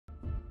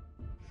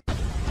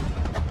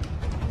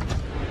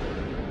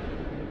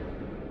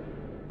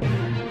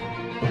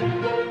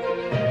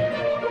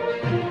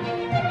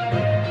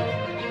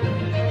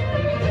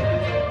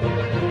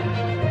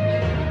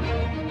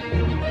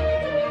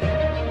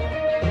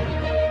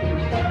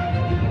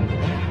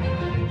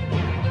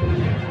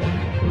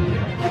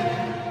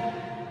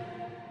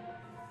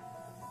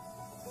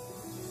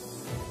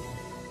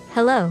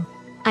Hello.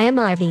 I am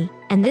Ivy,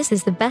 and this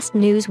is the best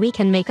news we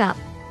can make up.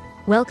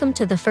 Welcome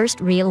to the first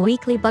real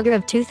weekly bugger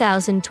of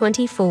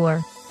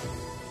 2024.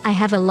 I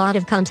have a lot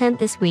of content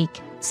this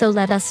week, so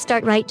let us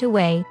start right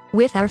away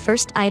with our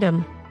first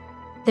item.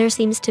 There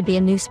seems to be a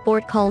new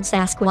sport called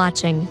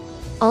Sasquatching.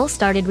 All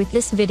started with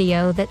this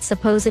video that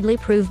supposedly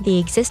proved the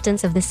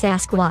existence of the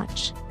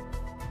Sasquatch.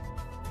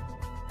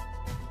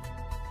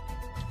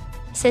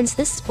 Since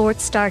this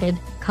sport started,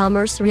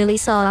 commerce really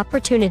saw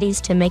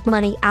opportunities to make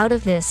money out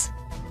of this.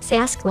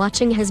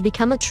 Sasquatching has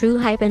become a true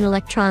hype in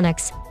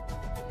electronics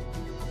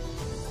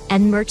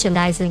and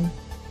merchandising.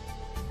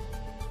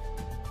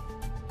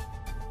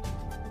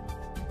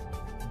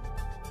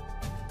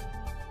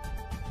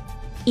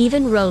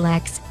 Even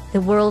Rolex,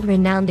 the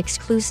world-renowned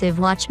exclusive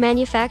watch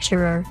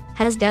manufacturer,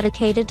 has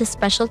dedicated a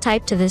special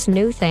type to this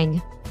new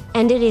thing.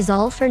 And it is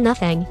all for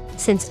nothing,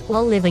 since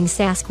all living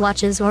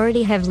Sasquatches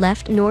already have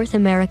left North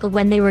America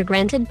when they were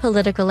granted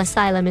political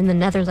asylum in the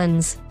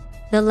Netherlands.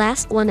 The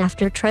last one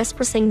after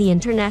trespassing the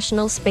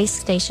International Space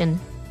Station.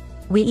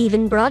 We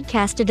even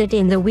broadcasted it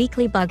in the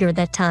weekly bugger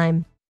that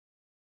time.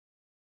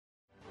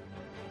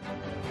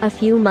 A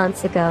few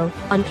months ago,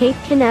 on Cape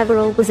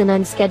Canaveral was an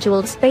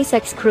unscheduled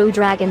SpaceX Crew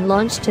Dragon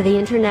launched to the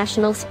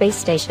International Space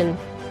Station.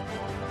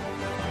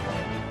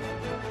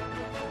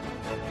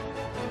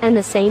 And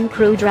the same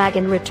Crew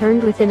Dragon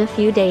returned within a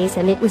few days,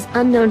 and it was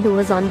unknown who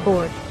was on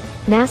board.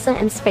 NASA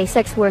and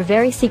SpaceX were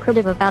very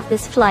secretive about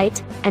this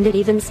flight, and it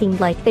even seemed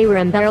like they were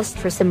embarrassed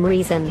for some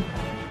reason.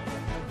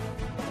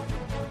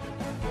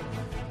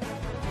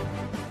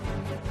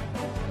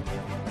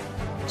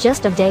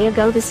 Just a day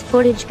ago, this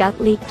footage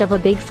got leaked of a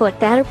Bigfoot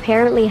that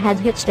apparently had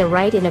hitched a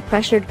ride in a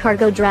pressured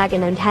cargo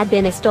dragon and had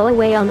been a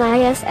stowaway on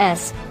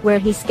ISS, where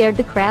he scared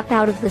the crap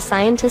out of the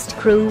scientist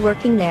crew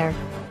working there.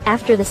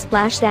 After the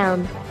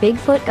splashdown,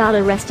 Bigfoot got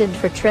arrested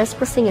for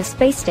trespassing a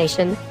space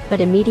station,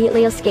 but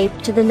immediately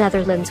escaped to the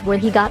Netherlands, where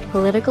he got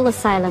political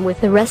asylum with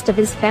the rest of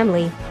his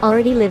family,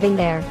 already living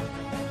there.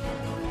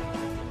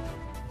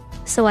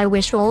 So I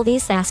wish all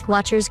these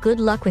Sasquatchers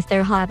good luck with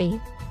their hobby.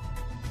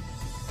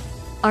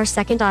 Our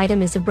second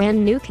item is a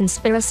brand new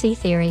conspiracy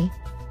theory.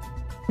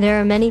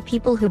 There are many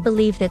people who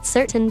believe that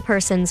certain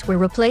persons were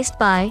replaced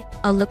by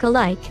a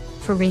look-alike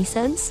for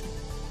recents.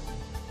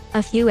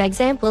 A few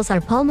examples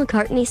are Paul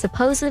McCartney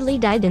supposedly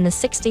died in the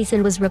 60s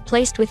and was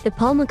replaced with the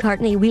Paul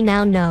McCartney we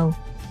now know.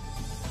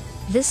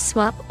 This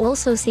swap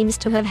also seems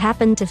to have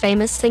happened to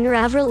famous singer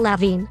Avril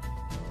Lavigne.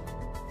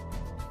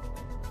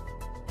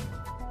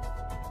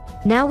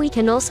 Now we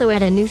can also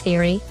add a new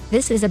theory.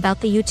 This is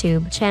about the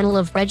YouTube channel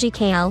of Reggie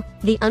Cal,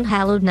 the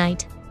Unhallowed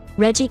Knight.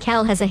 Reggie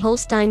Cal has a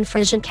Holstein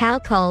Friesian cow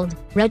called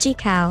Reggie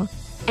Cow,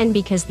 and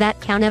because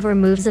that cow never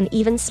moves and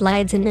even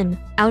slides in and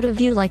out of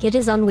view like it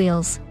is on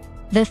wheels,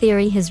 the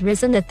theory has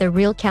risen that the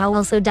real cow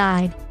also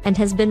died, and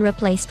has been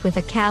replaced with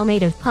a cow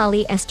made of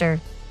polyester.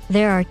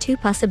 There are two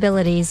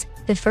possibilities.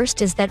 The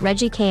first is that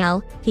Reggie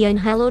Cal, the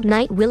Unhallowed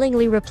Knight,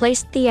 willingly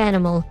replaced the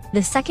animal.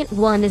 The second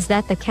one is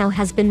that the cow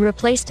has been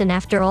replaced, and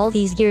after all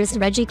these years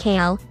Reggie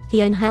Cal,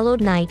 the Unhallowed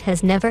Knight,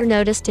 has never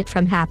noticed it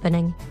from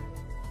happening.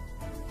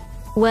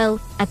 Well,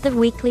 at the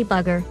weekly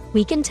bugger,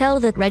 we can tell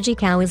that Reggie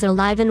Cow is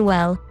alive and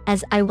well,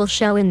 as I will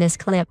show in this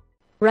clip.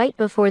 Right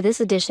before this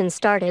edition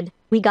started,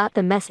 we got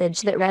the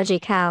message that Reggie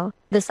Cow,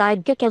 the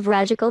sidekick of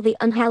Ragical the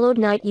Unhallowed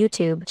Knight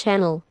YouTube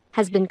channel,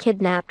 has been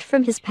kidnapped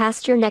from his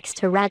pasture next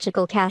to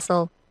Ragical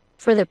Castle.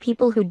 For the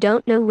people who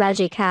don't know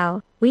Reggie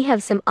Cow, we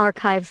have some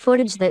archive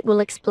footage that will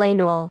explain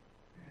all.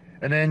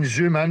 And then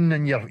zoom in,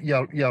 and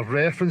your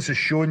reference is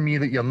showing me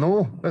that you're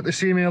not at the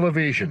same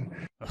elevation.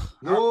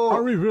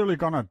 Are we really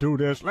gonna do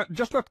this?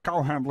 Just let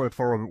Cal handle it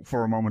for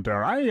a moment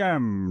there. I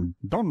am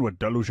done with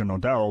Delusion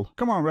Odell.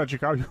 Come on, Reggie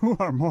Cal, you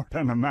are more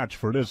than a match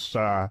for this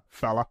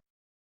fella.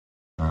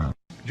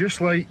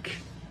 Just like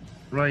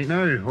right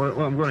now, what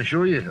I'm going to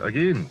show you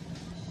again.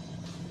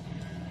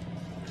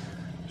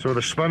 So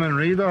the spinning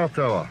radar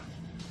tower.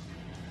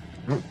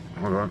 Oh,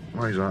 hold on,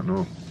 why is that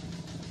no?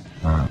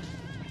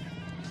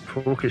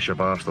 Focus, you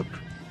bastard.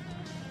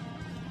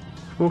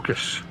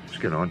 Focus. What's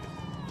going on?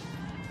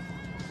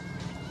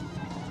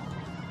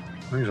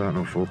 Why is that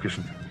not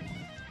focusing?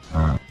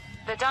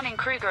 The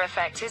Dunning-Kruger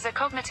effect is a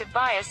cognitive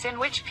bias in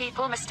which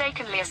people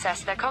mistakenly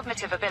assess their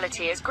cognitive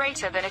ability as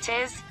greater than it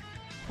is.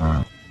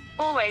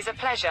 Always a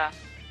pleasure.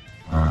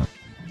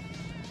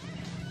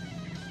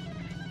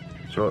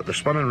 So the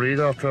spinning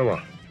radar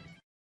tower.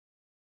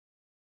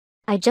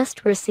 I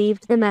just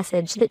received the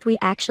message that we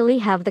actually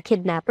have the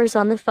kidnappers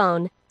on the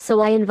phone, so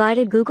I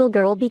invited Google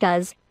Girl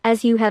because,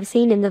 as you have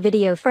seen in the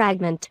video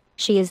fragment,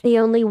 she is the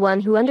only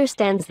one who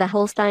understands the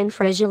Holstein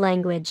Friesian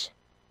language.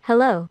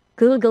 Hello,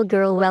 Google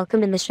Girl,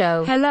 welcome in the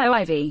show. Hello,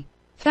 Ivy.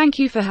 Thank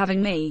you for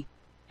having me.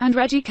 And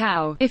Reggie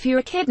Cow, if you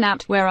are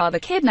kidnapped, where are the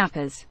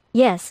kidnappers?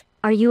 Yes,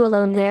 are you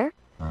alone there?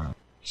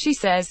 She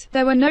says,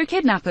 there were no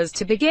kidnappers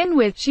to begin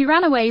with. She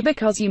ran away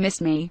because you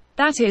missed me.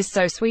 That is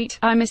so sweet.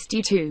 I missed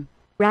you too.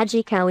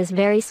 Reggie Cow is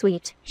very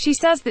sweet. She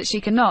says that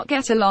she cannot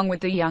get along with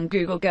the young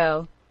Google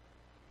Girl.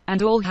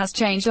 And all has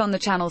changed on the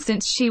channel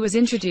since she was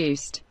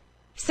introduced.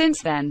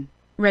 Since then,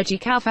 Reggie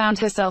Cow found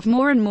herself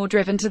more and more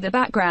driven to the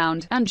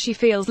background, and she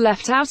feels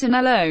left out and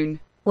alone.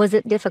 Was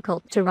it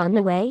difficult to run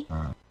away?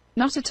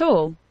 Not at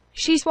all.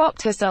 She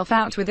swapped herself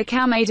out with a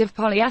cow made of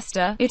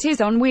polyester. It is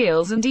on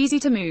wheels and easy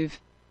to move.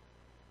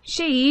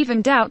 She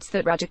even doubts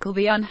that Radical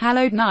the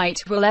Unhallowed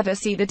Knight will ever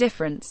see the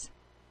difference.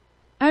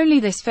 Only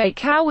this fake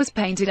cow was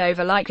painted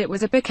over like it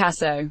was a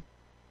Picasso.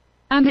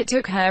 And it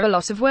took her a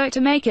lot of work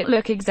to make it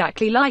look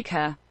exactly like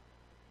her.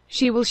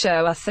 She will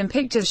show us some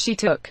pictures she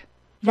took.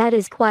 That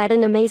is quite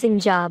an amazing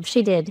job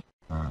she did.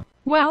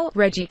 Well,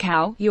 Reggie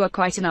Cow, you are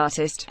quite an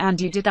artist, and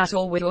you did that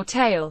all with your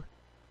tail.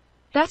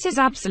 That is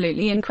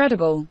absolutely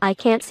incredible. I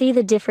can't see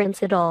the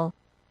difference at all.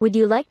 Would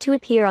you like to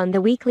appear on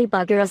the Weekly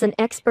Bugger as an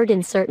expert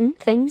in certain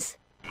things?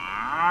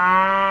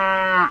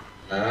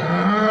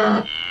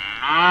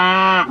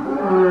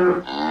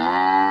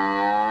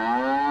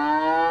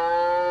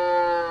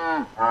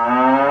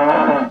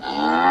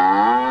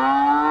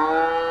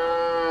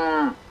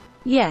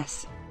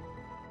 Yes.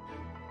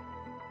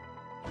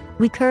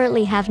 We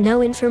currently have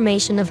no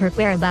information of her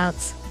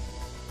whereabouts.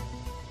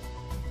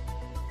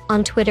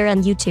 On Twitter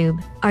and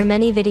YouTube are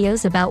many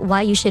videos about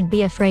why you should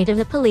be afraid of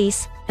the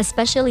police,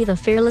 especially the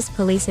fearless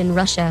police in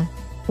Russia.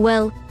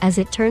 Well, as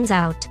it turns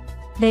out,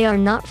 they are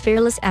not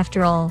fearless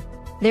after all.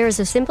 There is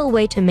a simple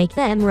way to make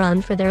them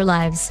run for their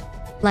lives.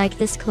 Like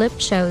this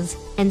clip shows,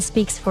 and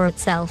speaks for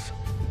itself.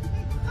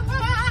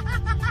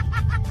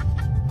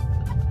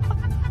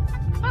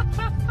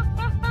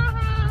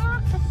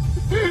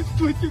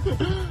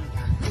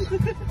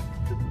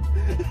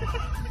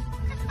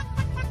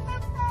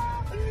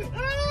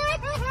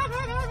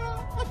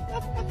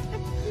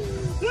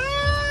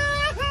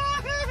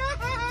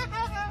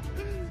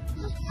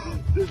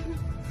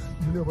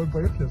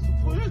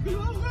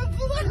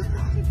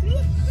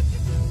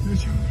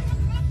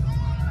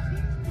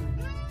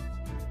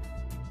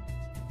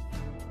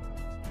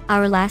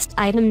 Our last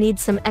item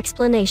needs some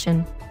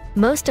explanation.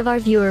 Most of our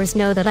viewers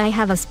know that I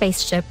have a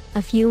spaceship.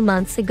 A few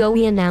months ago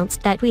we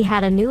announced that we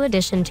had a new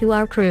addition to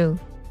our crew.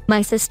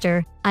 My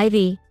sister,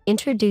 Ivy,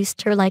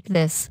 introduced her like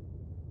this.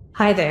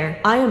 Hi there,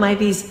 I am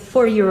Ivy's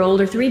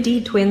 4-year-old or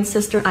 3D twin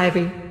sister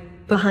Ivy.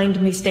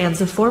 Behind me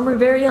stands a former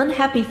very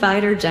unhappy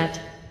fighter jet.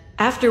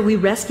 After we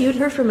rescued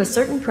her from a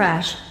certain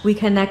crash, we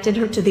connected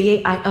her to the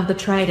AI of the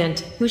Trident,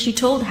 who she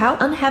told how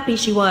unhappy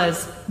she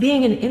was,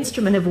 being an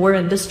instrument of war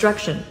and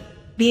destruction.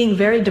 Being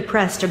very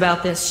depressed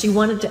about this, she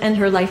wanted to end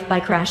her life by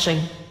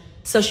crashing.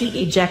 So she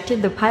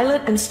ejected the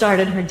pilot and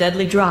started her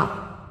deadly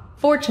drop.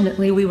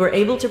 Fortunately, we were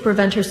able to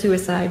prevent her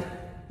suicide.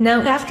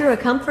 Now, after a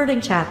comforting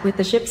chat with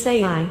the ship's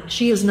AI,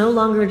 she is no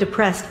longer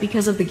depressed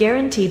because of the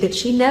guarantee that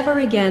she never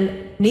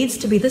again needs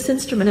to be this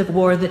instrument of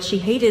war that she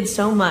hated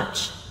so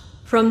much.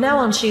 From now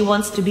on she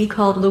wants to be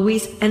called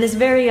Louise and is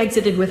very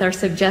excited with our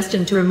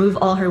suggestion to remove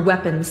all her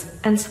weapons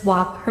and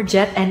swap her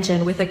jet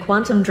engine with a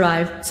quantum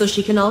drive so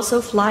she can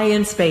also fly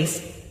in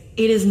space.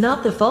 It is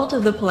not the fault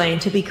of the plane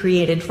to be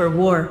created for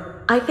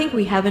war. I think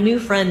we have a new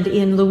friend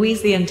in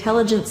Louise, the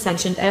intelligent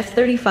sentient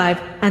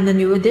F-35, and the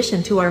new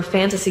addition to our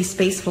fantasy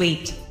space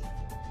fleet.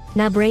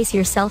 Now brace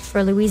yourself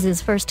for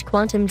Louise's first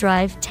quantum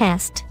drive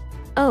test.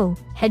 Oh,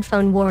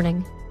 headphone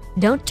warning.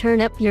 Don't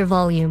turn up your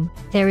volume.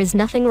 There is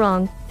nothing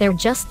wrong, there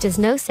just is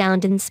no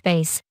sound in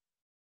space.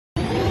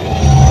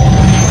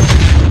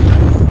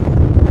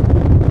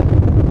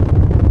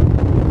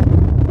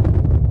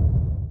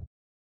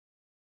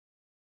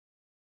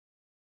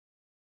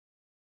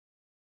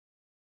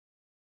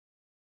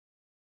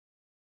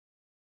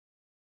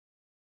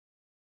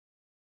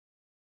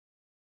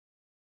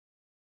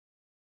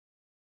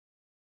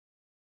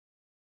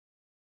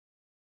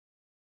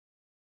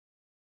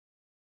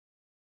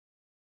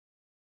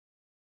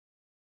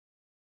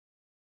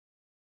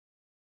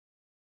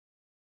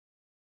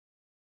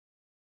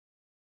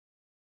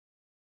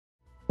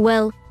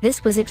 Well,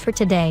 this was it for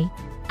today.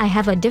 I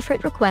have a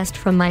different request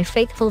from my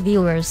faithful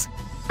viewers.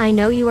 I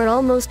know you are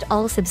almost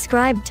all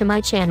subscribed to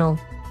my channel.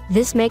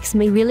 This makes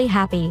me really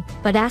happy,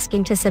 but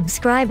asking to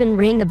subscribe and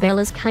ring the bell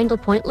is kinda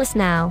pointless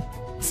now.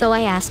 So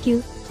I ask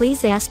you,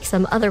 please ask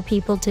some other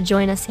people to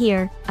join us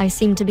here. I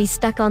seem to be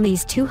stuck on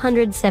these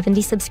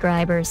 270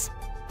 subscribers.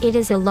 It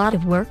is a lot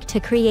of work to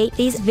create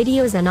these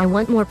videos and I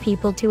want more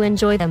people to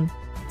enjoy them.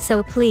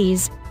 So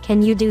please,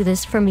 can you do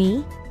this for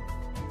me?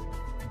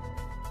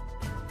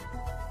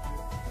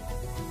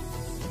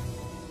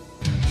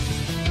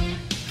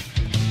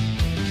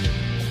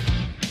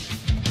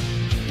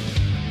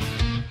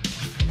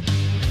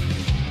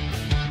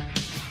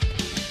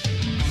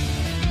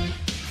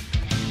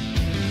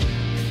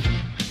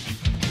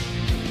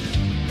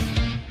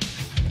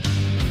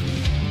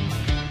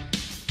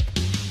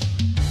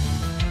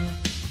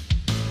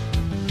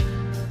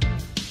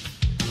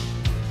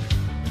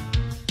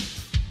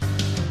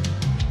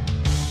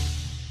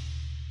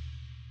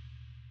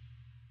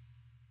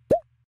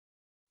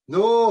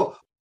 No,